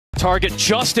target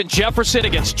Justin Jefferson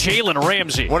against Jalen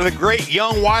Ramsey. One of the great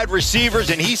young wide receivers,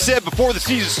 and he said before the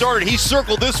season started, he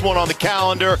circled this one on the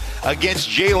calendar against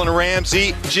Jalen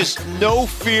Ramsey. Just no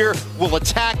fear, will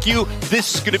attack you.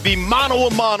 This is going to be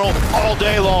mano-a-mano all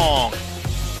day long.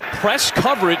 Press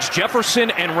coverage,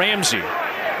 Jefferson and Ramsey.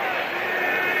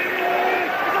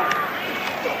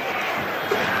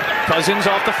 Cousins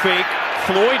off the fake.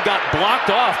 Floyd got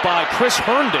blocked off by Chris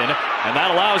Herndon, and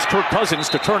that allows Kirk Cousins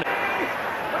to turn it.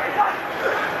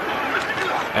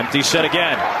 Empty set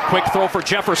again. Quick throw for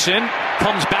Jefferson.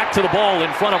 Comes back to the ball in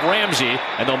front of Ramsey,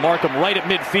 and they'll mark him right at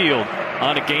midfield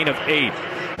on a gain of 8.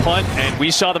 Punt, and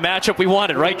we saw the matchup we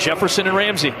wanted, right? Jefferson and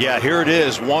Ramsey. Yeah, here it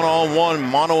is. One-on-one,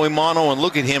 mano-a-mano, and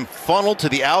look at him funnel to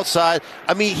the outside.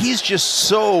 I mean, he's just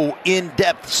so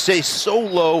in-depth, stays so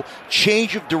low,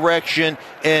 change of direction,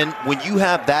 and when you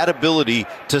have that ability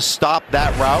to stop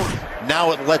that route,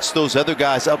 now it lets those other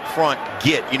guys up front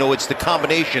get. You know, it's the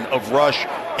combination of rush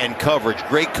and coverage.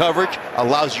 Great coverage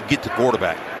allows you to get the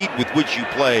quarterback. With which you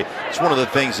play, it's one of the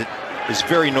things that is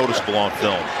very noticeable on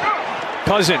film.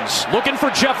 Cousins looking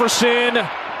for Jefferson,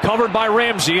 covered by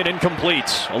Ramsey and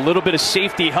incomplete. A little bit of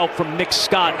safety help from Nick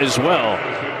Scott as well.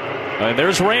 And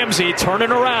there's Ramsey turning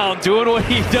around, doing what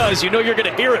he does. You know you're going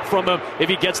to hear it from him if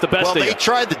he gets the best of you. Well, they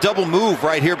tried the double move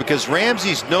right here because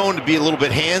Ramsey's known to be a little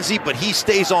bit handsy, but he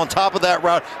stays on top of that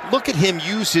route. Look at him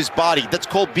use his body. That's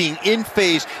called being in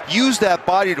phase. Use that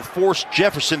body to force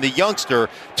Jefferson, the youngster,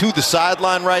 to the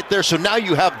sideline right there. So now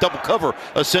you have double cover,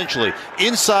 essentially.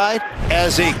 Inside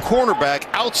as a cornerback,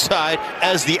 outside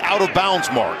as the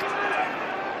out-of-bounds mark.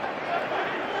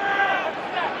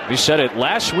 We said it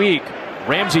last week.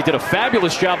 Ramsey did a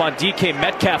fabulous job on DK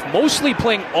Metcalf, mostly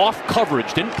playing off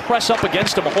coverage. Didn't press up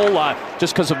against him a whole lot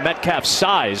just because of Metcalf's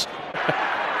size.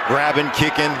 Grabbing,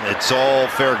 kicking, it's all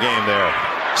fair game there.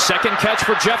 Second catch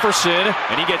for Jefferson,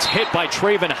 and he gets hit by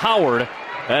Travon Howard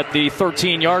at the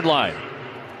 13-yard line.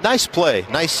 Nice play.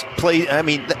 Nice play. I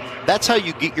mean, that's how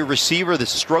you get your receiver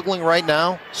that's struggling right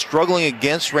now, struggling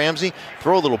against Ramsey.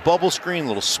 Throw a little bubble screen, a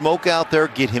little smoke out there,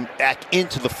 get him back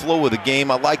into the flow of the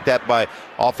game. I like that by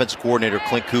offense coordinator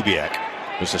Clint Kubiak.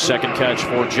 There's the second catch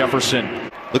for Jefferson.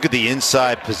 Look at the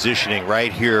inside positioning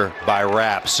right here by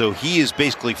Rapp. So he is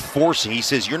basically forcing. He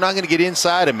says, you're not going to get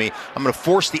inside of me. I'm going to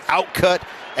force the outcut,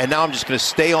 and now I'm just going to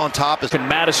stay on top. And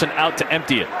Madison out to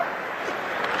empty it.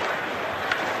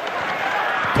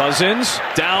 Cousins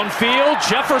downfield.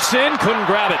 Jefferson couldn't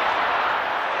grab it.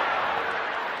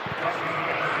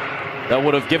 That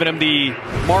would have given him the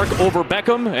mark over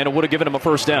Beckham, and it would have given him a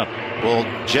first down. Well,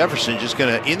 Jefferson just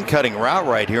going to in-cutting route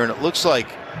right here, and it looks like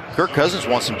Kirk Cousins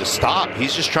wants him to stop.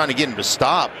 He's just trying to get him to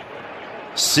stop.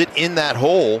 Sit in that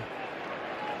hole.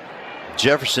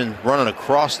 Jefferson running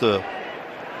across the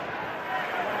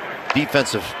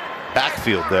defensive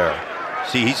backfield there.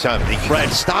 See, he's trying to, you got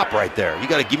to stop right there. You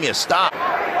got to give me a stop.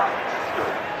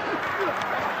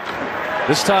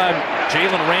 This time,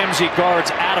 Jalen Ramsey guards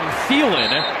Adam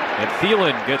Thielen, and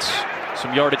Thielen gets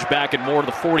some yardage back and more to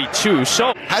the 42.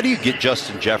 So, how do you get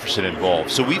Justin Jefferson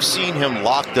involved? So we've seen him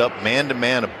locked up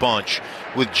man-to-man a bunch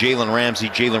with Jalen Ramsey.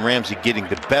 Jalen Ramsey getting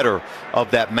the better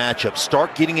of that matchup.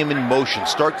 Start getting him in motion.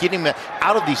 Start getting him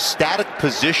out of these static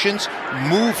positions.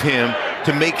 Move him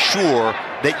to make sure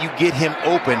that you get him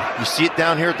open. You see it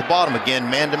down here at the bottom again,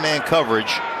 man-to-man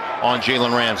coverage on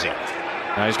Jalen Ramsey.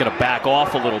 Now he's going to back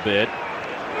off a little bit.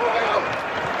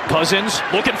 Cousins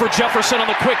looking for Jefferson on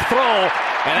the quick throw,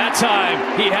 and that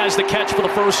time he has the catch for the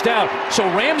first down. So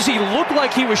Ramsey looked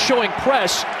like he was showing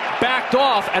press, backed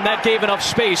off, and that gave enough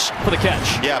space for the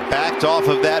catch. Yeah, backed off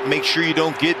of that. Make sure you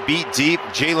don't get beat deep.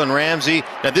 Jalen Ramsey,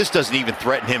 now this doesn't even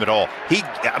threaten him at all.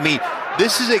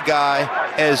 This is a guy,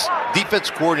 as defense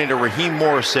coordinator Raheem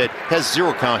Morris said, has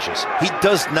zero conscience. He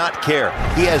does not care.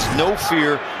 He has no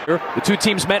fear. The two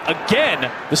teams met again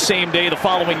the same day the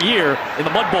following year in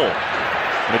the Mud Bowl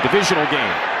in a divisional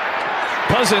game.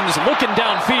 Cousins looking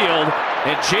downfield,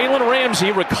 and Jalen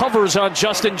Ramsey recovers on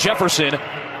Justin Jefferson.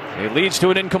 It leads to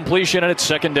an incompletion, and it's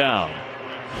second down.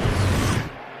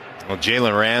 Well,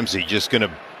 Jalen Ramsey just going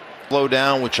to slow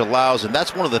down, which allows, and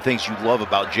that's one of the things you love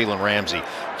about Jalen Ramsey,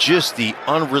 just the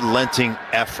unrelenting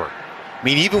effort. I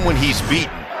mean, even when he's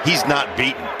beaten, he's not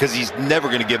beaten because he's never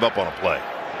going to give up on a play.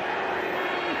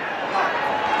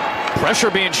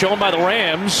 Pressure being shown by the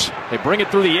Rams. They bring it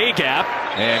through the A-gap,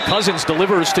 and Cousins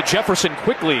delivers to Jefferson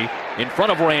quickly in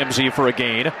front of Ramsey for a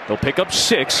gain. They'll pick up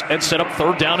 6 and set up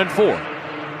third down and 4.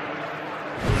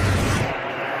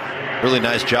 Really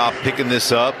nice job picking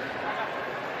this up.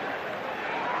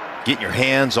 Getting your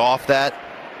hands off that.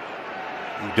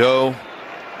 Udo.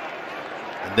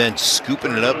 And then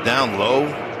scooping it up down low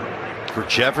for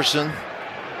Jefferson.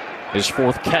 His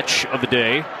 4th catch of the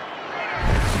day.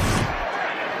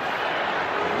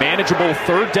 Manageable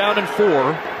 3rd down and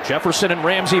 4. Jefferson and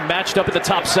Ramsey matched up at the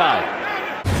top side.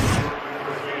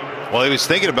 Well, he was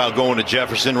thinking about going to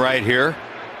Jefferson right here.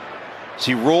 So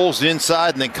he rolls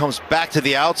inside and then comes back to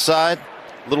the outside.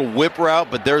 Little whip route,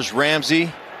 but there's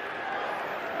Ramsey.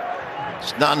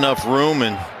 It's not enough room,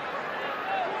 and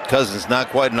Cousins not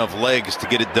quite enough legs to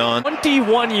get it done.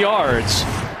 21 yards.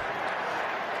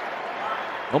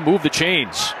 He'll move the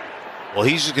chains. Well,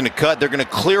 he's just going to cut. They're going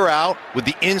to clear out with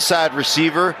the inside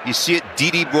receiver. You see it,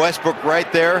 D.D. Westbrook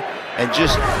right there, and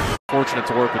just fortunate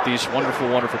to work with these wonderful,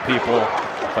 wonderful people.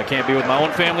 If I can't be with my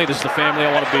own family, this is the family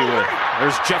I want to be with.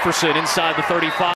 There's Jefferson inside the 35.